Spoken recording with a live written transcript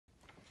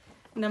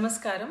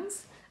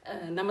Namaskarams,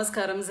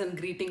 Namaskarams and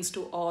greetings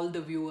to all the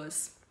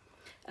viewers.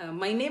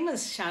 My name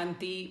is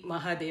Santhi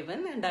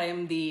Mahadevan and I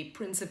am the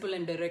Principal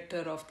and Director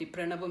of the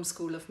Pranavam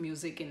School of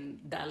Music in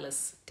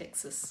Dallas,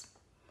 Texas.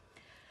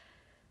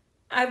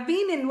 I've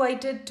been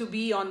invited to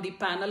be on the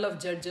panel of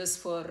judges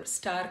for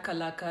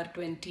Starkkalakaar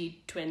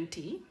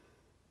 2020.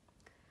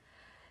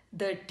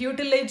 The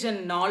tutelage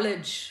and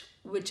knowledge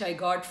which I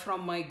got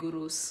from my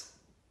gurus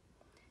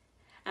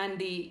and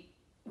the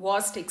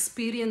vast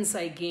experience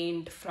I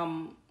gained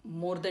from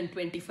more than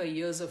 25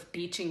 years of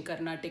teaching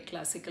Carnatic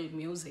classical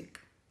music.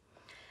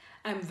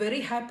 I'm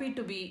very happy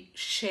to be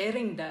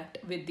sharing that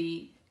with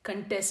the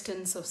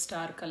contestants of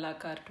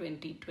Starkkalakaar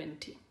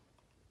 2020.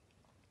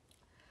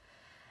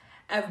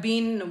 I've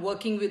been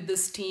working with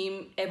this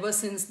team ever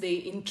since they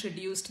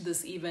introduced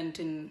this event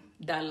in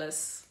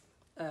Dallas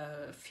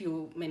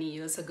many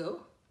years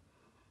ago.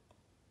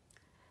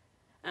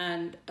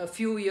 And a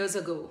few years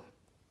ago,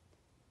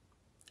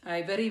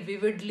 I very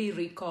vividly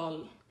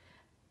recall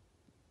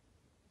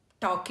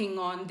talking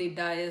on the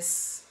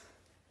dais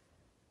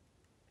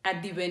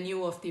at the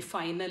venue of the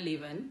final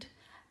event,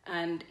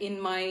 and in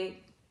my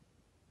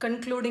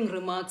concluding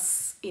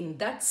remarks in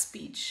that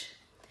speech,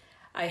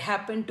 I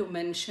happened to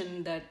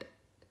mention that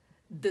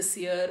this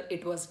year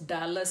it was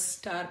Dallas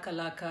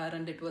Starkkalakaar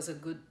and it was a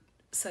good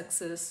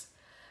success,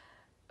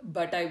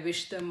 but I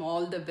wish them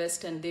all the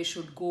best and they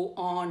should go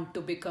on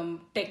to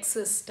become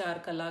Texas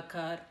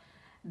Starkkalakaar.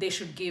 They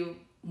should give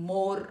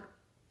more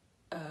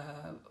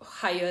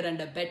higher and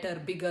a better,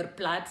 bigger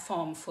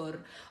platform for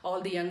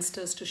all the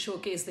youngsters to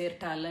showcase their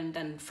talent,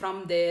 and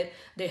from there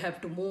they have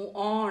to move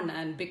on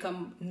and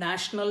become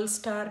national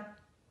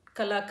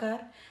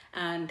Starkkalakaar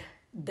and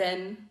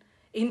then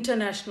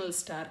international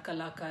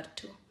Starkkalakaar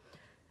too.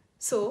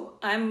 So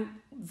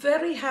I'm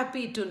very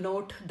happy to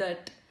note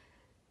that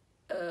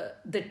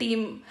the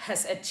team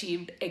has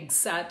achieved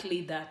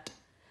exactly that.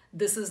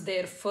 This is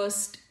their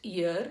first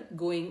year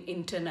going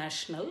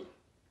international.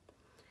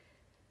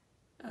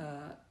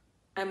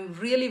 I'm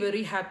really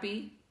very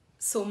happy,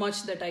 so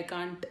much that I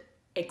can't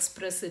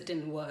express it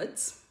in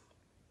words.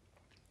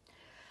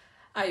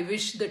 I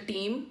wish the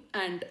team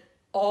and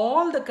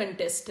all the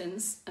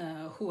contestants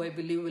who I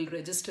believe will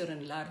register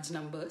in large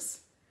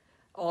numbers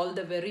all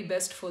the very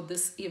best for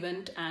this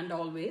event and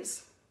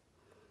always.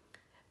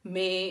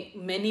 May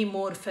many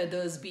more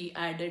feathers be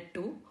added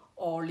to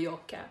all your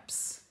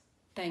caps.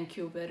 Thank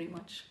you very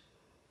much.